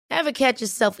Ever catch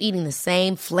yourself eating the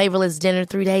same flavorless dinner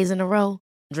 3 days in a row?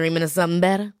 Dreaming of something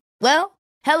better? Well,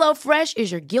 HelloFresh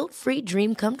is your guilt-free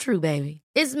dream come true, baby.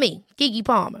 It's me, Keke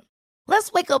Palmer.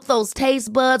 Let's wake up those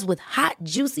taste buds with hot,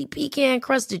 juicy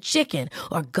pecan-crusted chicken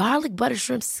or garlic butter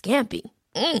shrimp scampi.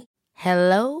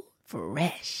 Hello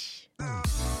Fresh.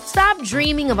 Stop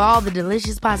dreaming of all the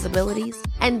delicious possibilities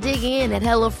and dig in at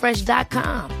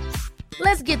HelloFresh.com.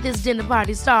 Let's get this dinner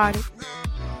party started.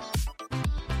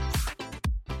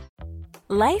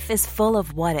 Life is full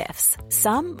of what-ifs.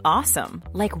 Some awesome,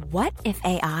 like what if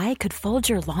AI could fold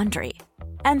your laundry?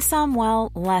 And some,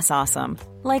 well, less awesome,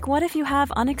 like what if you have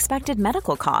unexpected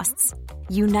medical costs?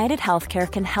 United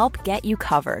Healthcare can help get you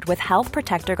covered with Health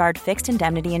Protector Guard fixed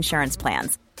indemnity insurance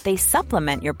plans. They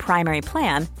supplement your primary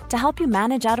plan to help you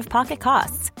manage out-of-pocket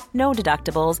costs. No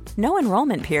deductibles, no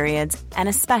enrollment periods, and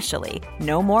especially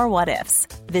no more what-ifs.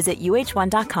 Visit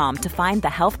uh1.com to find the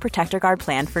Health Protector Guard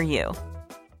plan for you.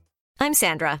 I'm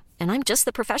Sandra, and I'm just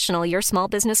the professional your small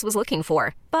business was looking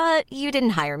for. But you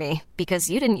didn't hire me because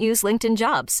you didn't use LinkedIn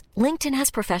Jobs. LinkedIn has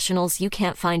professionals you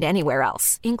can't find anywhere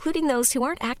else, including those who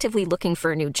aren't actively looking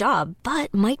for a new job,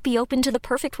 but might be open to the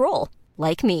perfect role,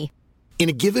 like me. In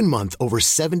a given month, over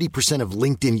 70% of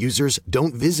LinkedIn users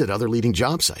don't visit other leading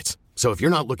job sites. So if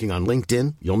you're not looking on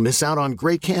LinkedIn, you'll miss out on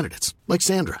great candidates like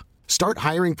Sandra. Start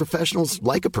hiring professionals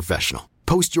like a professional.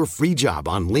 Post your free job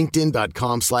on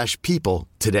linkedin.com/people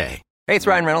today. Hey, it's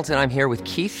Ryan Reynolds, and I'm here with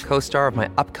Keith, co-star of my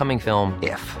upcoming film,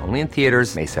 If, only in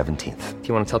theaters May 17th. Do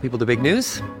you want to tell people the big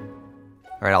news?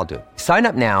 All right, I'll do it. Sign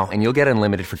up now and you'll get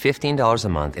unlimited for $15 a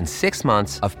month and 6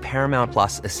 months of Paramount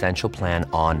Plus Essential Plan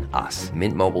on us.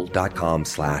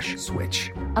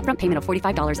 MintMobile.com/switch. Upfront payment of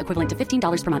 $45 equivalent to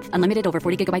 $15 per month. Unlimited over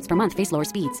 40 gigabytes per month. Face lower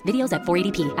speeds. Videos at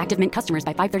 480p. Active Mint customers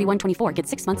by 531.24 get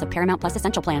 6 months of Paramount Plus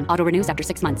Essential Plan. Auto renews after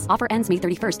 6 months. Offer ends May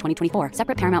 31st, 2024.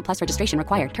 Separate Paramount Plus registration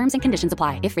required. Terms and conditions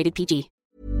apply if rated PG.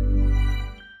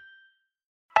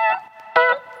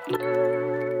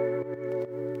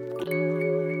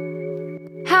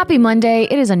 Happy Monday.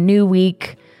 It is a new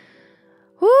week.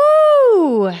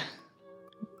 Woo!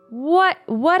 What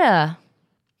a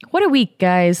week,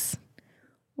 guys.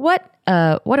 What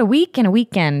a week and a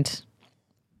weekend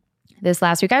this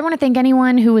last week. I want to thank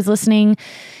anyone who was listening.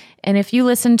 And if you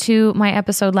listened to my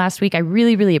episode last week, I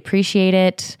really, really appreciate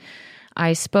it.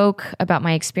 I spoke about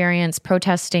my experience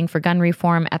protesting for gun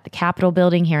reform at the Capitol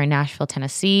building here in Nashville,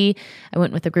 Tennessee. I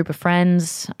went with a group of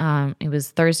friends. It was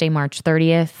Thursday, March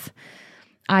 30th.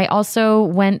 I also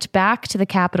went back to the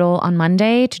Capitol on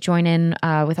Monday to join in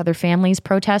with other families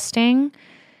protesting.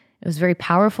 It was very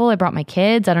powerful. I brought my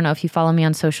kids. I don't know if you follow me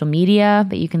on social media,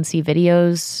 but you can see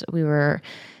videos. We were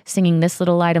singing This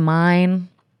Little Light of Mine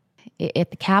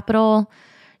at the Capitol,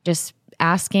 just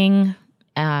asking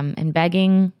and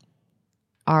begging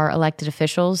our elected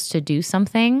officials to do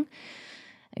something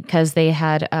because they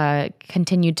had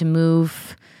continued to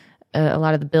move a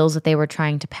lot of the bills that they were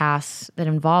trying to pass that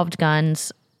involved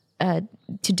guns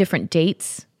to different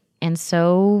dates. And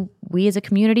so we as a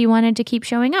community wanted to keep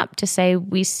showing up to say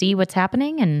we see what's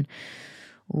happening and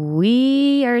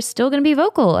we are still going to be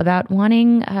vocal about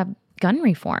wanting gun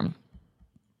reform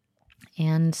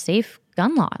and safe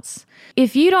gun laws.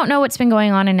 If you don't know what's been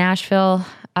going on in Nashville,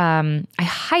 I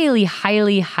highly,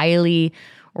 highly, highly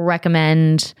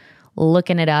recommend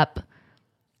looking it up.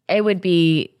 It would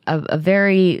be a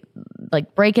very,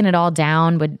 like, breaking it all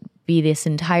down would be this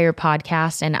entire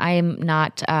podcast. And I am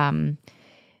not,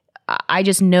 I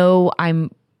just know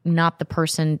I'm not the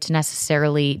person to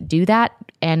necessarily do that.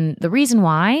 And the reason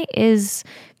why is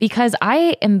because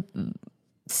I am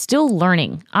still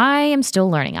learning. I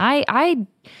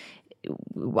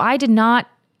did not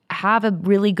have a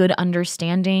really good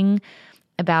understanding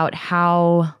about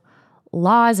how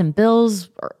laws and bills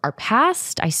are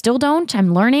passed. I still don't.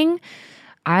 I'm learning.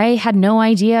 I had no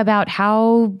idea about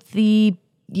how the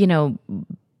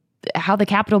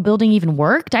Capitol building even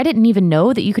worked. I didn't even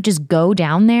know that you could just go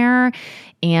down there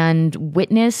and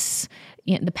witness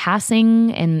the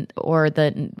passing or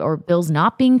bills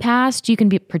not being passed. You can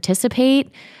participate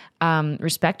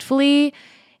respectfully.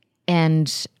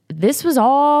 And this was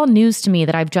all news to me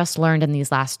that I've just learned in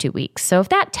these last 2 weeks. So if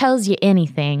that tells you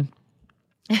anything,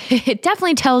 it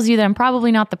definitely tells you that I'm probably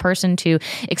not the person to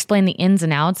explain the ins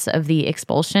and outs of the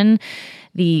expulsion,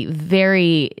 the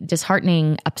very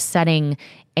disheartening, upsetting,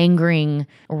 angering,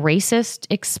 racist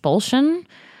expulsion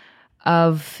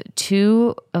of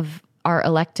two of our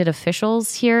elected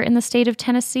officials here in the state of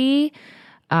Tennessee,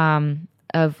 of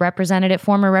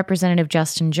former Representative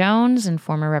Justin Jones and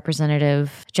former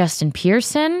Representative Justin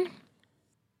Pearson.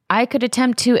 I could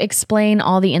attempt to explain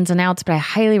all the ins and outs, but I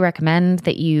highly recommend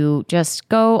that you just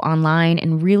go online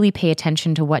and really pay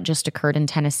attention to what just occurred in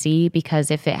Tennessee, because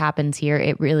if it happens here,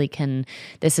 it really can,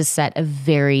 this has set a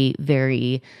very,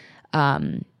 very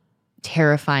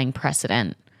terrifying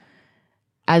precedent,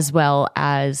 as well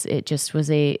as it just was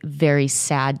a very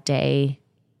sad day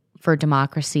for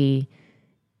democracy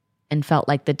and felt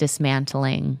like the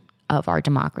dismantling of our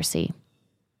democracy.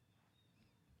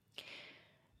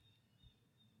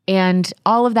 And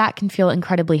all of that can feel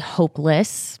incredibly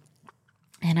hopeless.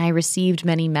 And I received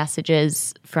many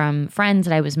messages from friends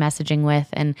that I was messaging with,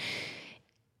 and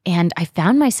I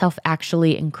found myself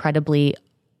actually incredibly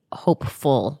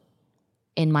hopeful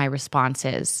in my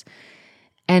responses.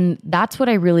 And that's what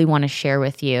I really want to share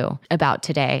with you about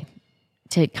today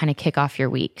to kind of kick off your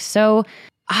week. So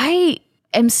I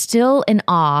am still in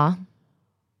awe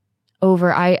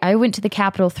over, I went to the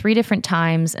Capitol 3 different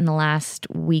times in the last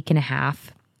week and a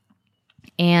half.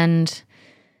 And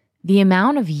the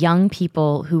amount of young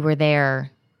people who were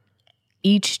there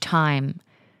each time,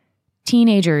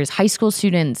 teenagers, high school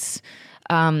students,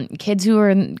 kids who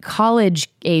were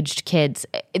college-aged kids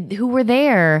who were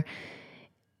there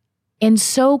and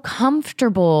so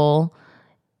comfortable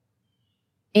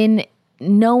in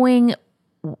knowing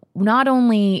not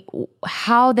only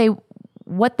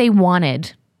what they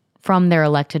wanted from their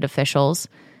elected officials,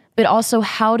 but also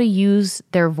how to use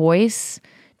their voice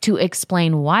to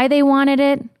explain why they wanted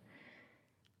it,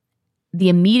 the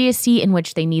immediacy in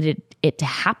which they needed it to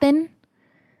happen.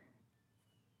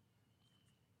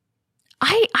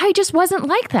 I just wasn't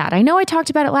like that. I know I talked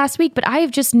about it last week, but I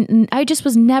just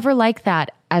was never like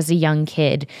that as a young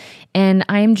kid. And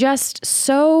I'm just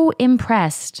so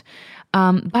impressed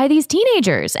by these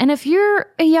teenagers. And if you're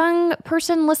a young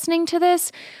person listening to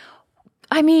this,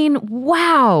 I mean,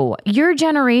 wow, your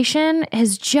generation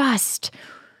is just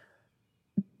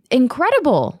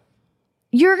incredible.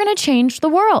 You're going to change the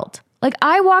world. Like,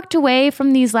 I walked away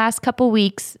from these last couple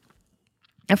weeks,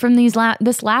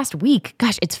 this last week.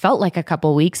 Gosh, it's felt like a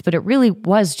couple weeks, but it really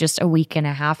was just a week and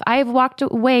a half. I've walked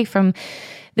away from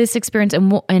this experience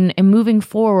and moving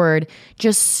forward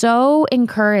just so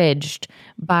encouraged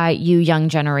by you, young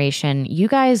generation. You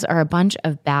guys are a bunch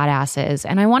of badasses.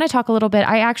 And I want to talk a little bit.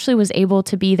 I actually was able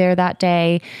to be there that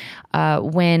day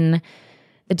when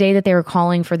the day that they were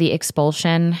calling for the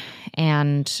expulsion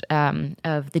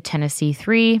of the Tennessee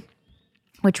 3,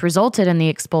 which resulted in the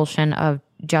expulsion of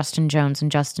Justin Jones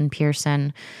and Justin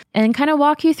Pearson, and kind of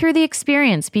walk you through the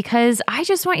experience, because I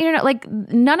just want you to know, like,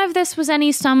 none of this was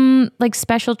some like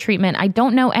special treatment. I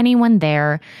don't know anyone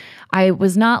there. I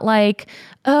was not like,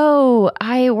 oh,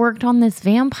 I worked on this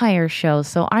vampire show,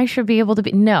 so I should be able to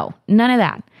be. No, none of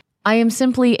that. I am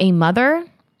simply a mother,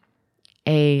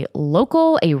 a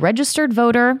registered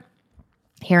voter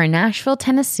here in Nashville,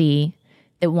 Tennessee,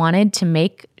 that wanted to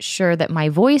make sure that my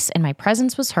voice and my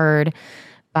presence was heard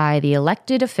by the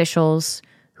elected officials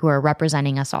who are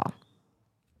representing us all.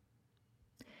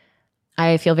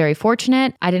 I feel very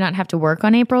fortunate. I did not have to work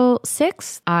on April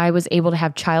 6th. I was able to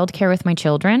have childcare with my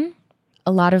children.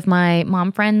 A lot of my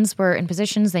mom friends were in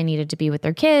positions they needed to be with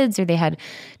their kids, or they had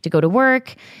to go to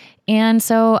work. And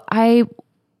so I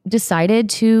decided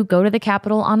to go to the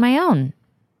Capitol on my own.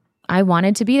 I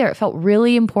wanted to be there. It felt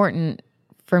really important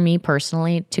for me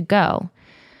personally to go.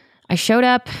 I showed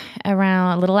up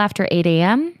around a little after 8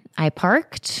 a.m. I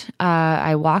parked.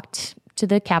 I walked to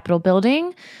the Capitol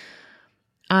building.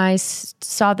 I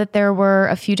saw that there were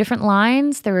a few different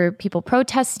lines. There were people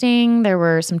protesting. There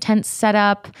were some tents set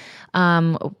up.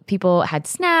 People had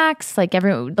snacks.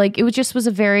 It was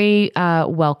a very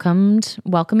welcoming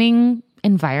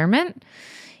environment,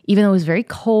 even though it was very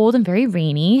cold and very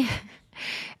rainy.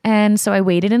 And so I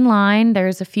waited in line.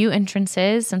 There's a few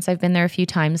entrances since I've been there a few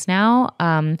times now.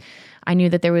 I knew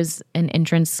that there was an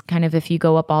entrance kind of if you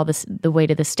go up all the way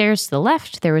to the stairs to the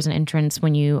left. There was an entrance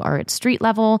when you are at street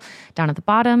level down at the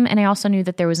bottom. And I also knew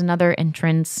that there was another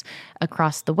entrance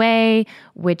across the way,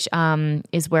 which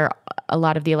is where a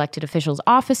lot of the elected officials'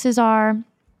 offices are.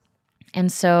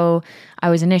 And so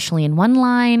I was initially in one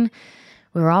line.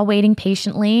 We were all waiting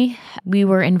patiently. We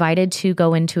were invited to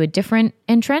go into a different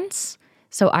entrance.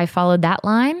 So I followed that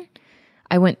line.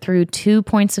 I went through 2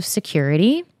 points of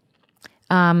security.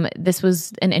 This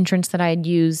was an entrance that I had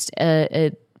used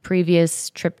a previous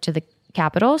trip to the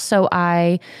Capitol, so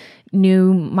I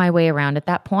knew my way around at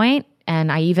that point.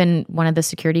 And one of the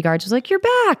security guards was like, "You're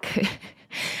back."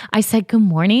 I said, "Good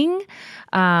morning."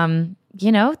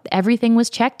 Everything was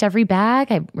checked, every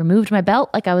bag. I removed my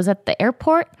belt like I was at the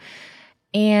airport.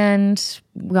 And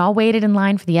we all waited in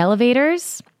line for the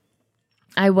elevators.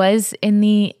 I was in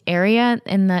the area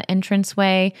in the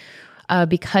entranceway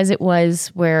because it was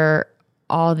where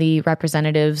all the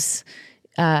representatives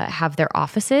have their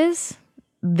offices.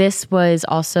 This was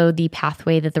also the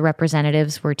pathway that the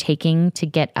representatives were taking to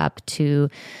get up to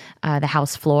the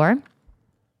House floor.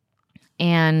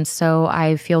 And so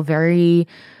I feel very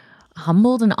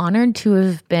humbled and honored to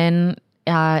have been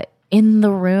in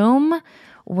the room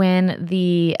when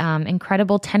the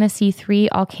incredible Tennessee Three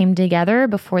all came together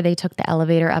before they took the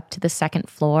elevator up to the second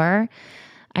floor.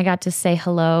 I got to say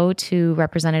hello to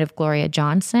Representative Gloria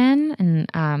Johnson,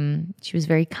 and she was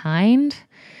very kind.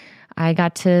 I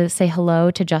got to say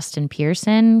hello to Justin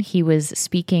Pearson. He was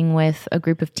speaking with a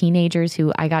group of teenagers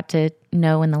who I got to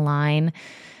know in the line.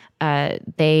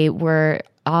 They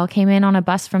all came in on a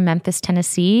bus from Memphis,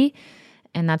 Tennessee,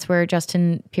 and that's where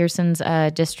Justin Pearson's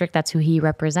district, that's who he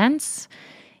represents.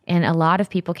 And a lot of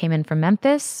people came in from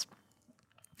Memphis,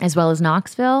 as well as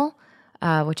Knoxville,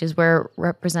 which is where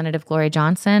Representative Gloria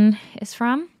Johnson is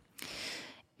from.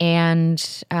 And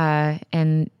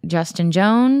Justin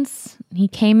Jones, he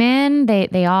came in.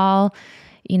 They all,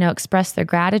 expressed their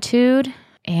gratitude.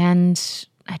 And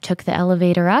I took the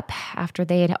elevator up after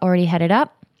they had already headed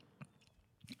up.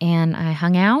 And I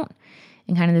hung out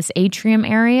in kind of this atrium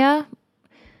area.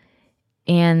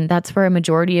 And that's where a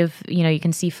majority of, you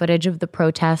can see footage of the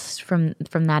protests from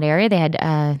that area.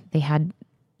 They had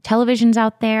televisions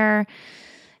out there.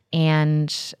 And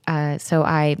so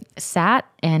I sat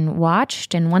and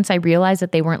watched. And once I realized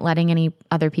that they weren't letting any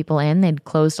other people in, they'd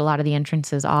closed a lot of the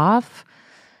entrances off.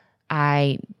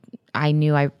 I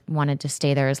knew I wanted to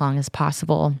stay there as long as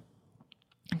possible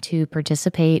to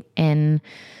participate in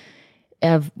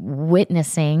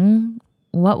witnessing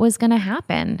what was going to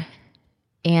happen.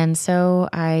 And so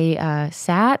I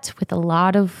sat with a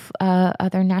lot of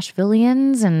other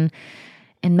Nashvillians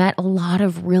and met a lot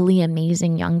of really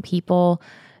amazing young people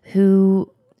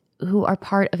who are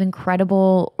part of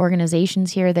incredible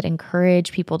organizations here that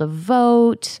encourage people to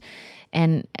vote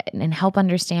and help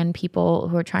understand people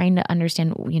who are trying to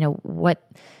understand,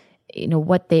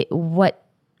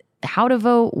 how to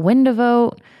vote, when to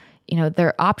vote,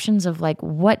 their options of like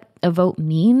what a vote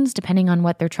means depending on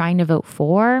what they're trying to vote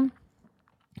for.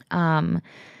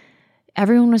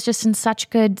 Everyone was just in such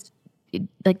good,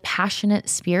 passionate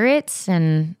spirits,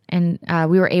 and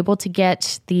we were able to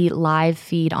get the live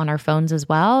feed on our phones as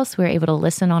well. So we were able to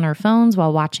listen on our phones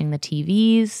while watching the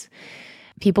TVs.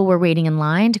 People were waiting in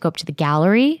line to go up to the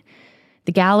gallery.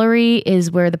 The gallery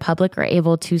is where the public are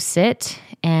able to sit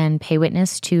and pay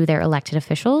witness to their elected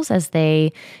officials as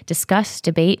they discuss,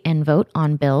 debate, and vote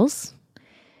on bills.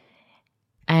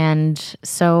 And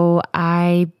so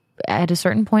I, at a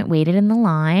certain point, waited in the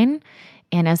line.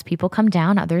 And as people come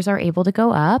down, others are able to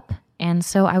go up. And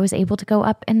so I was able to go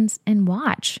up and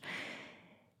watch.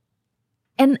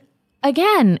 And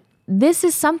again, this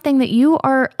is something that you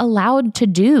are allowed to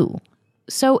do.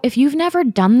 So if you've never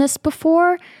done this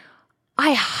before,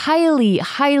 I highly,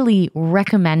 highly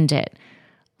recommend it.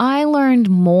 I learned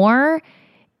more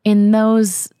in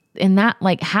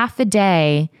that half a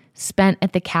day spent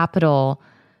at the Capitol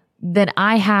than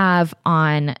I have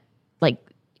on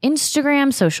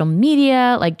Instagram, social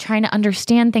media, trying to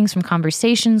understand things from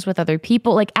conversations with other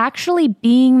people, actually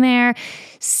being there,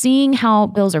 seeing how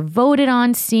bills are voted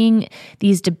on, seeing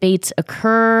these debates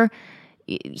occur,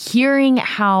 hearing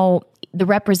how the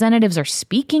representatives are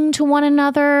speaking to one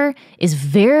another is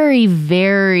very,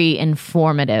 very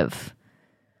informative.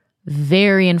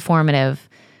 Very informative.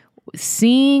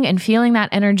 Seeing and feeling that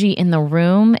energy in the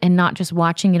room and not just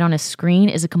watching it on a screen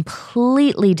is a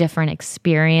completely different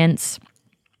experience.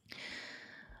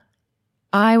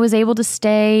 I was able to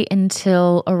stay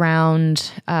until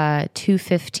around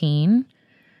 2:15,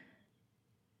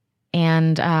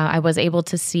 and I was able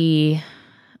to see,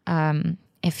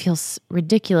 it feels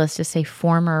ridiculous to say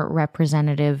former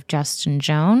Representative Justin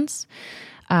Jones,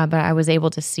 but I was able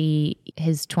to see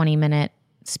his 20-minute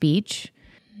speech,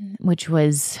 which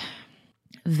was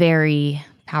very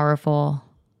powerful.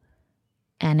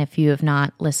 And if you have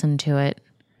not listened to it,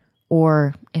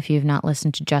 or if you've not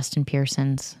listened to Justin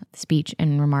Pearson's speech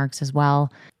and remarks as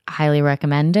well, I highly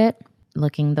recommend it,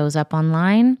 looking those up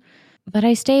online. But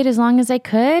I stayed as long as I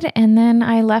could, and then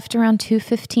I left around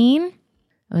 2:15.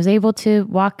 I was able to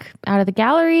walk out of the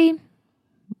gallery,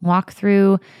 walk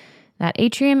through that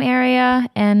atrium area,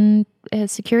 and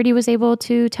security was able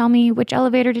to tell me which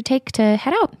elevator to take to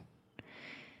head out.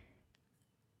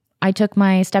 I took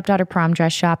my stepdaughter prom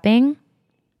dress shopping,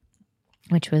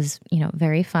 which was,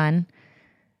 very fun.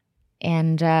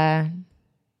 And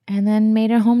then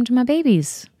made it home to my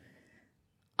babies,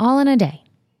 all in a day.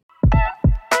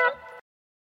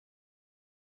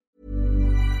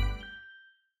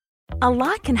 A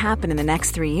lot can happen in the next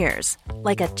 3 years.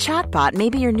 Like a chatbot may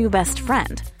be your new best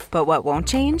friend. But what won't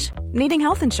change? Needing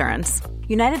health insurance.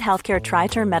 United Healthcare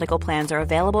Tri-Term Medical Plans are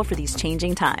available for these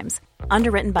changing times.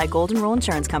 Underwritten by Golden Rule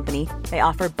Insurance Company, they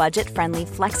offer budget-friendly,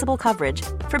 flexible coverage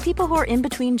for people who are in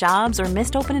between jobs or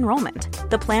missed open enrollment.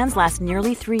 The plans last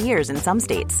nearly 3 years in some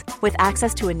states, with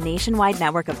access to a nationwide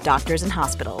network of doctors and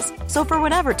hospitals. So for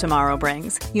whatever tomorrow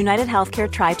brings, United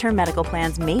Healthcare Tri-Term Medical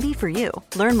Plans may be for you.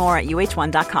 Learn more at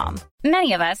uh1.com.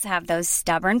 Many of us have those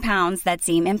stubborn pounds that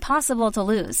seem impossible to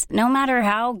lose, no matter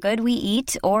how good we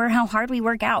eat or how hard we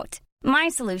work out. My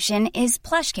solution is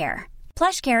PlushCare.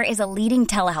 PlushCare is a leading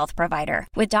telehealth provider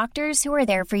with doctors who are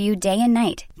there for you day and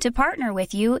night to partner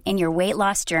with you in your weight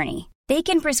loss journey. They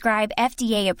can prescribe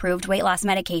FDA-approved weight loss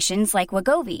medications like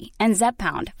Wegovy and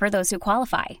Zepbound for those who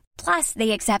qualify. Plus,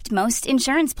 they accept most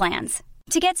insurance plans.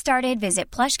 To get started, visit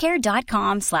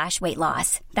plushcare.com/weight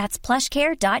loss. That's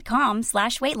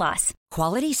plushcare.com/weight loss.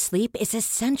 Quality sleep is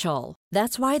essential.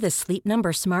 That's why the Sleep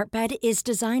Number Smart Bed is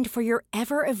designed for your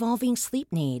ever-evolving sleep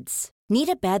needs. Need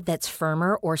a bed that's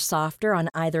firmer or softer on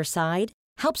either side?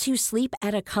 Helps you sleep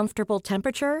at a comfortable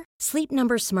temperature? Sleep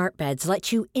Number Smart Beds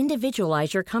let you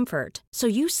individualize your comfort, so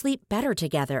you sleep better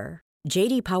together.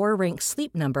 J.D. Power ranks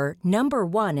Sleep Number number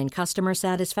 1 in customer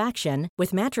satisfaction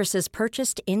with mattresses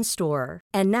purchased in-store.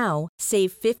 And now,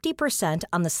 save 50%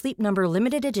 on the Sleep Number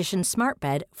Limited Edition Smart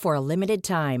Bed for a limited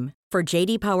time. For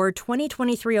J.D. Power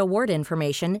 2023 award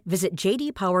information, visit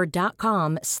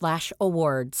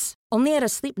jdpower.com/awards. Only at a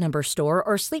Sleep Number store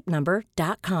or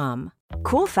sleepnumber.com.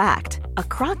 Cool fact, a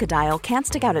crocodile can't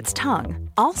stick out its tongue.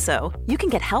 Also, you can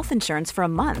get health insurance for a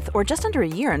month or just under a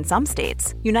year in some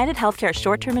states. United Healthcare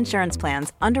short-term insurance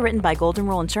plans, underwritten by Golden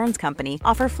Rule Insurance Company,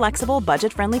 offer flexible,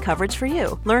 budget-friendly coverage for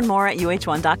you. Learn more at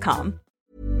uh1.com.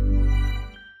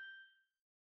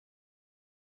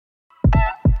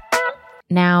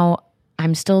 Now,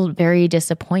 I'm still very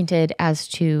disappointed as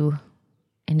to,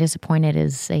 and disappointed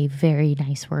is a very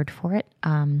nice word for it,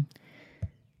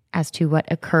 as to what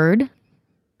occurred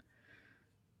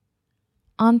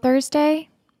on Thursday.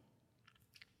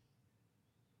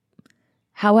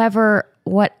 However,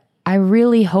 what I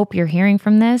really hope you're hearing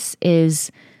from this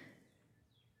is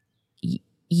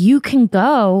you can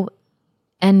go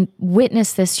and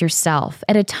witness this yourself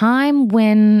at a time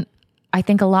when I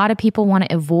think a lot of people want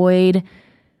to avoid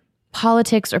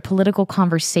politics or political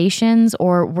conversations,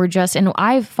 or we're just, and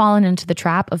I've fallen into the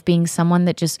trap of being someone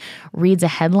that just reads a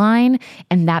headline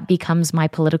and that becomes my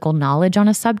political knowledge on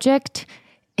a subject.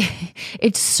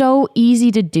 It's so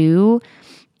easy to do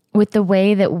with the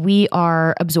way that we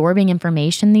are absorbing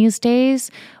information these days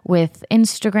with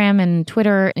Instagram and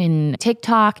Twitter and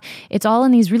TikTok. It's all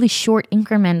in these really short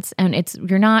increments, and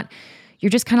you're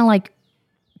just kind of like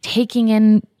taking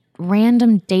in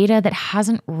random data that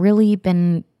hasn't really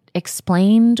been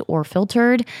explained or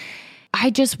filtered. I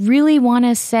just really want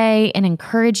to say and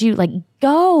encourage you, like,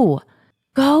 go.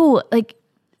 Like,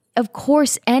 of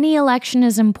course, any election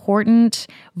is important.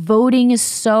 Voting is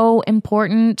so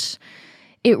important.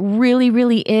 It really,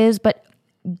 really is. But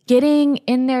getting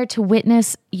in there to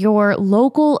witness your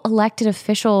local elected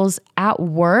officials at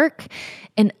work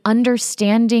and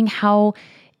understanding how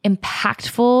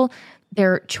impactful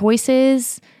their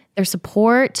choices, their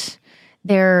support,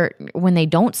 when they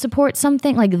don't support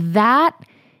something like that,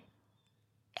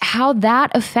 how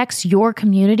that affects your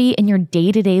community and your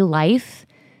day-to-day life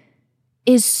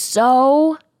is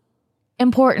so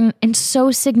important and so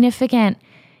significant.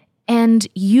 And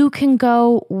you can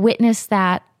go witness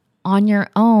that on your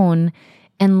own.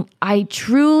 And I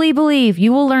truly believe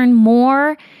you will learn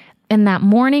more in that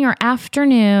morning or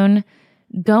afternoon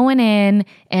going in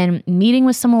and meeting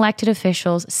with some elected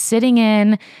officials, sitting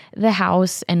in the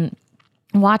House and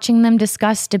watching them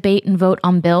discuss, debate, and vote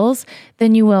on bills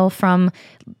than you will from,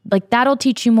 like, that'll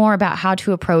teach you more about how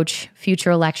to approach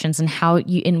future elections and how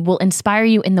will inspire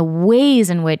you in the ways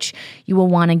in which you will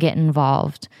want to get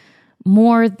involved,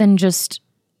 more than just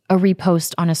a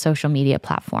repost on a social media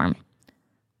platform,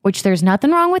 which there's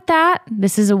nothing wrong with that.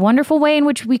 This is a wonderful way in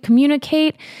which we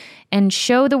communicate and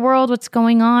show the world what's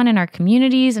going on in our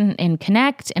communities and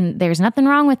connect, and there's nothing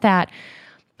wrong with that.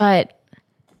 But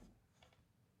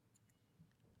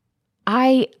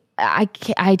I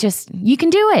just, you can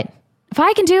do it. If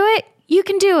I can do it, you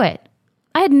can do it.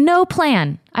 I had no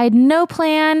plan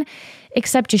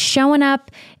except just showing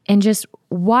up and just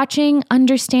watching,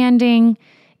 understanding,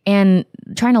 and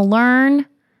trying to learn.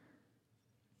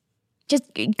 Just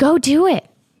go do it.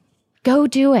 Go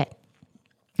do it.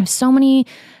 There's so many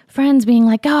friends being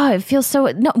like, oh, it feels so,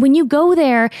 no, when you go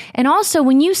there, and also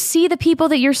when you see the people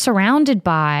that you're surrounded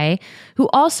by who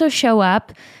also show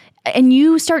up And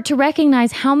you start to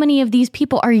recognize how many of these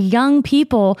people are young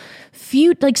people.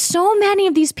 Like so many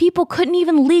of these people couldn't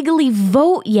even legally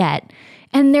vote yet.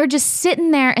 And they're just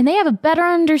sitting there and they have a better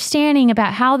understanding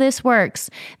about how this works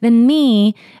than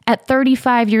me at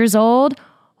 35 years old.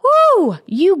 Woo!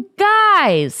 You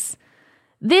guys,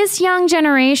 this young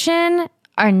generation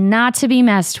are not to be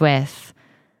messed with.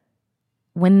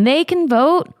 When they can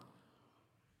vote,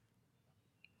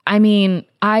 I mean,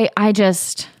 I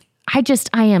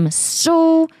am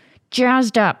so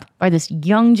jazzed up by this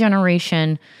young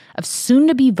generation of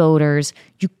soon-to-be voters.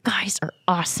 You guys are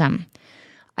awesome.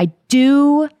 I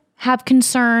do have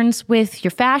concerns with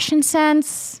your fashion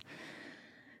sense.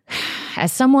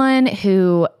 As someone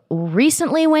who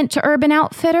recently went to Urban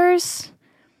Outfitters,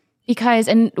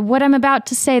 and what I'm about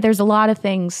to say, there's a lot of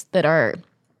things that are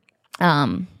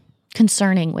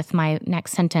concerning with my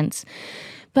next sentence.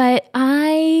 But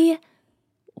I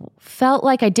felt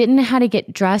like I didn't know how to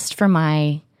get dressed for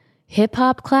my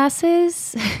hip-hop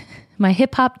classes, my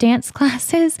hip-hop dance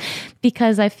classes,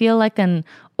 because I feel like an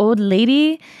old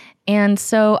lady. And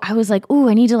so I was like, ooh,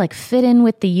 I need to like fit in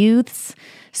with the youths.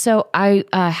 So I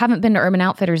haven't been to Urban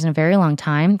Outfitters in a very long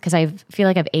time because I feel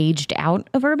like I've aged out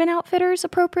of Urban Outfitters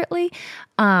appropriately.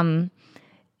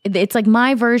 It's like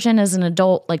my version as an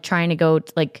adult, like trying to go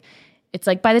like, it's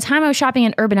like by the time I was shopping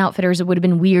at Urban Outfitters, it would have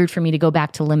been weird for me to go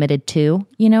back to Limited too.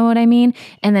 You know what I mean?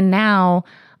 And then now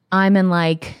I'm in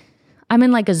like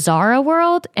a Zara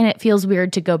world, and it feels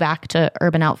weird to go back to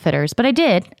Urban Outfitters. But I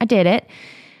did it.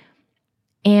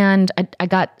 And I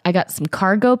got some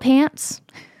cargo pants.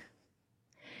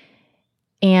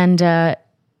 And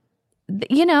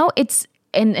it's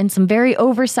and some very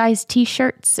oversized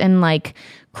t-shirts and like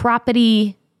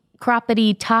croppity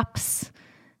tops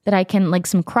that I can, like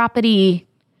some croppity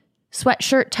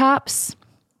sweatshirt tops,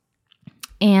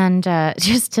 and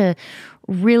just to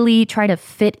really try to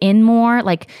fit in more,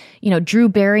 like, Drew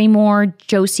Barrymore,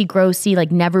 Josie Grossi,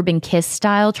 like Never Been Kissed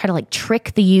style, try to like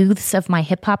trick the youths of my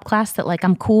hip hop class that like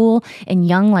I'm cool and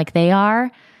young like they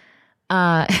are.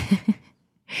 And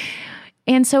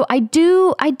so I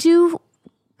do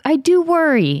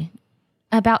worry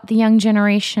about the young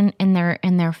generation and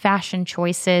their fashion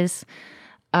choices.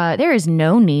 There is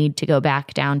no need to go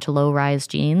back down to low-rise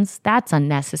jeans. That's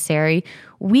unnecessary.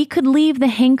 We could leave the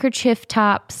handkerchief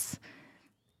tops.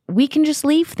 We can just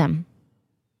leave them.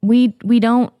 We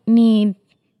don't need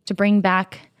to bring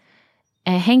back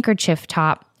a handkerchief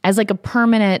top as like a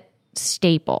permanent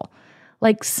staple.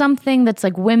 Like something that's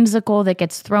like whimsical that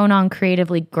gets thrown on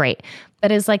creatively, great.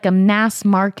 But as like a mass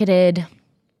marketed,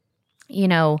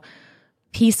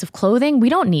 piece of clothing, we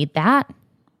don't need that.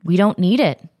 We don't need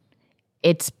it.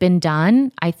 It's been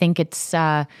done. I think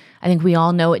we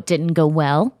all know it didn't go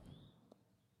well.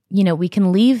 We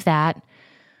can leave that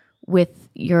with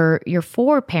your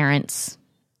foreparents,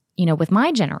 with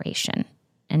my generation,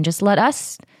 and just let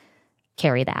us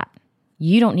carry that.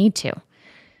 You don't need to.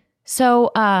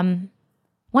 So,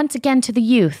 once again, to the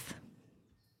youth,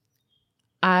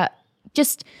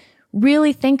 just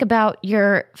really think about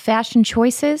your fashion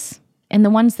choices and the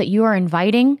ones that you are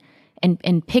inviting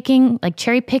and picking, like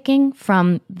cherry picking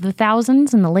from the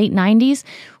thousands in the late 90s.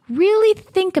 Really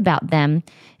think about them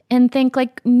and think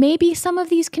like maybe some of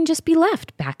these can just be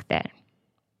left back then.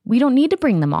 We don't need to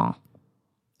bring them all.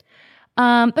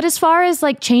 But as far as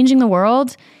like changing the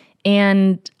world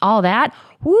and all that,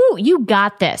 woo, you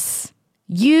got this.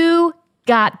 You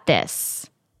got this.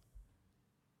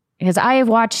 Because I have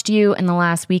watched you in the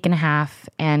last week and a half,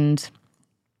 and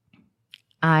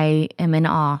I am in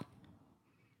awe.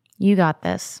 You got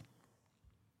this.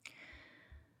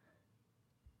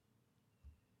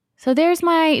 So there's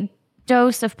my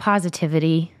dose of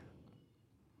positivity.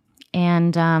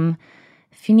 And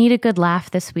if you need a good laugh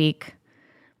this week,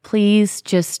 please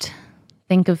just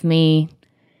think of me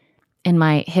in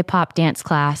my hip-hop dance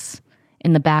class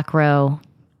in the back row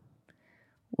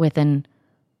with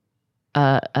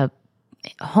a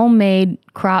homemade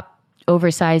crop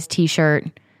oversized t-shirt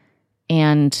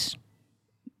and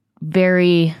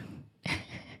very,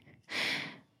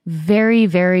 very,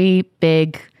 very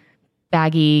big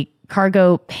baggy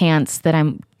cargo pants that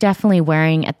I'm definitely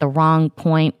wearing at the wrong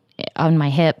point on my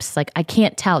hips. Like I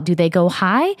can't tell. Do they go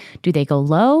high? Do they go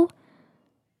low?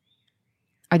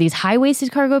 Are these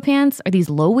high-waisted cargo pants? Are these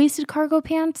low-waisted cargo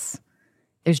pants?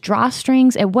 There's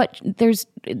drawstrings.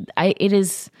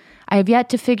 I have yet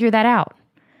to figure that out.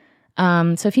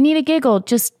 So if you need a giggle,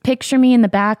 just picture me in the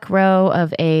back row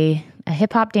of a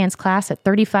hip-hop dance class at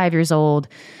 35 years old,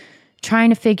 trying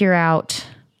to figure out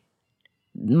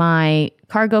my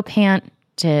cargo pant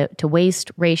to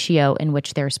waist ratio in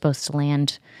which they're supposed to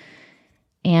land.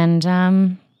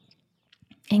 And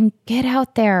and get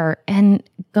out there and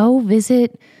go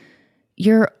visit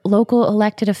your local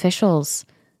elected officials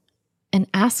and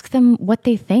ask them what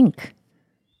they think,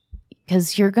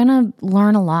 because you're going to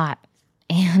learn a lot.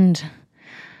 And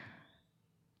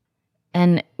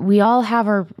we all have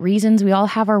our reasons. We all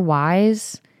have our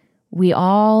whys. We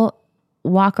all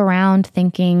walk around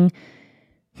thinking,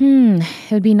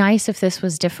 it would be nice if this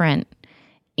was different.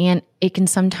 And it can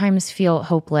sometimes feel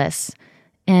hopeless.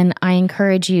 And I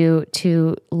encourage you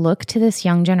to look to this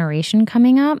young generation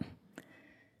coming up,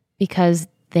 because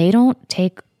they don't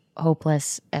take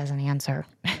hopeless as an answer.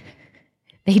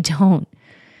 They don't.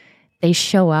 They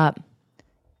show up,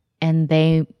 and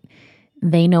they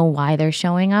know why they're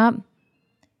showing up,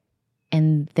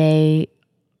 and they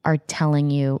are telling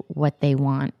you what they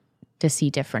want to see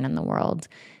different in the world,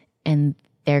 and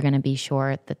they're going to be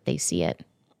sure that they see it.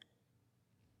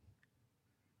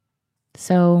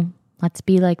 So let's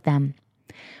be like them.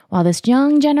 While this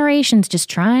young generation's just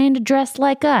trying to dress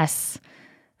like us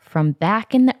from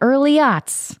back in the early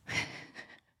aughts,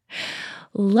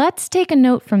 let's take a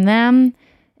note from them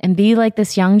and be like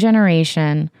this young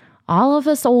generation. All of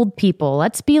us old people,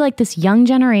 let's be like this young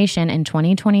generation in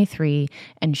 2023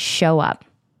 and show up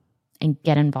and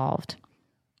get involved.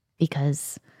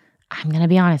 Because I'm going to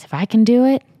be honest, if I can do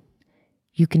it,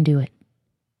 you can do it.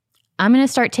 I'm going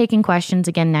to start taking questions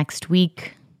again next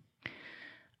week.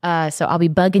 So I'll be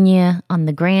bugging you on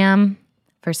the gram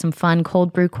for some fun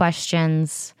cold brew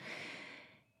questions.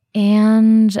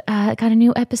 And got a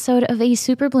new episode of a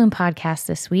Super Bloom podcast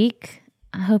this week.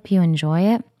 I hope you enjoy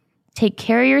it. Take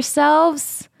care of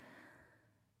yourselves.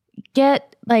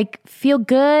 Feel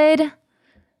good.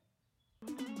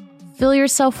 Fill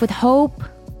yourself with hope.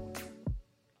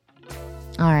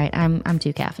 All right, I'm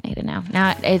too caffeinated now.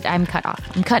 I'm cut off.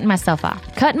 I'm cutting myself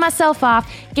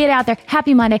off. Get out there.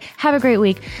 Happy Monday. Have a great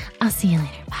week. I'll see you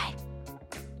later. Bye.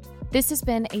 This has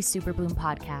been a Super Bloom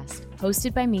podcast,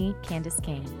 hosted by me, Candace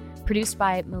Kane, produced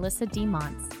by Melissa D.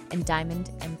 Montz and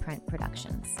Diamond Imprint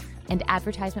Productions, and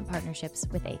advertisement partnerships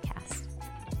with Acast.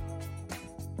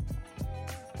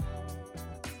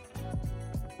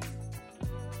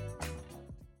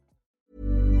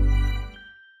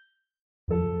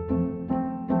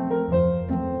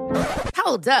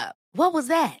 Hold up. What was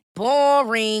that?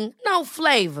 Boring. No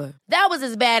flavor. That was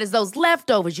as bad as those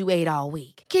leftovers you ate all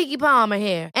week. Keke Palmer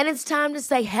here. And it's time to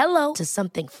say hello to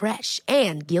something fresh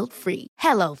and guilt-free.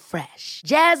 Hello Fresh.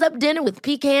 Jazz up dinner with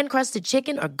pecan-crusted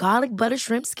chicken or garlic butter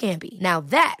shrimp scampi. Now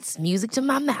that's music to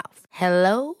my mouth.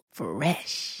 Hello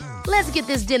Fresh. Let's get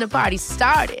this dinner party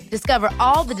started. Discover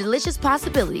all the delicious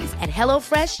possibilities at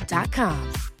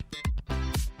HelloFresh.com.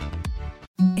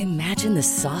 Imagine the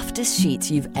softest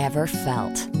sheets you've ever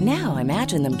felt. Now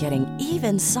imagine them getting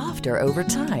even softer over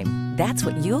time. That's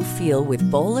what you'll feel with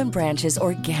Boll & Branch's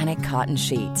organic cotton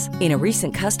sheets. In a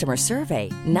recent customer survey,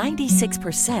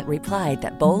 96% replied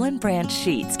that Boll & Branch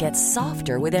sheets get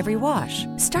softer with every wash.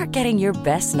 Start getting your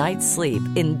best night's sleep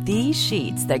in these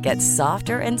sheets that get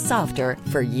softer and softer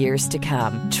for years to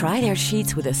come. Try their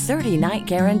sheets with a 30-night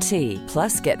guarantee.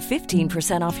 Plus, get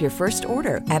 15% off your first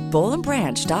order at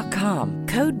bollandbranch.com.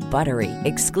 Code BUTTERY.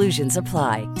 Exclusions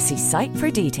apply. See site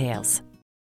for details.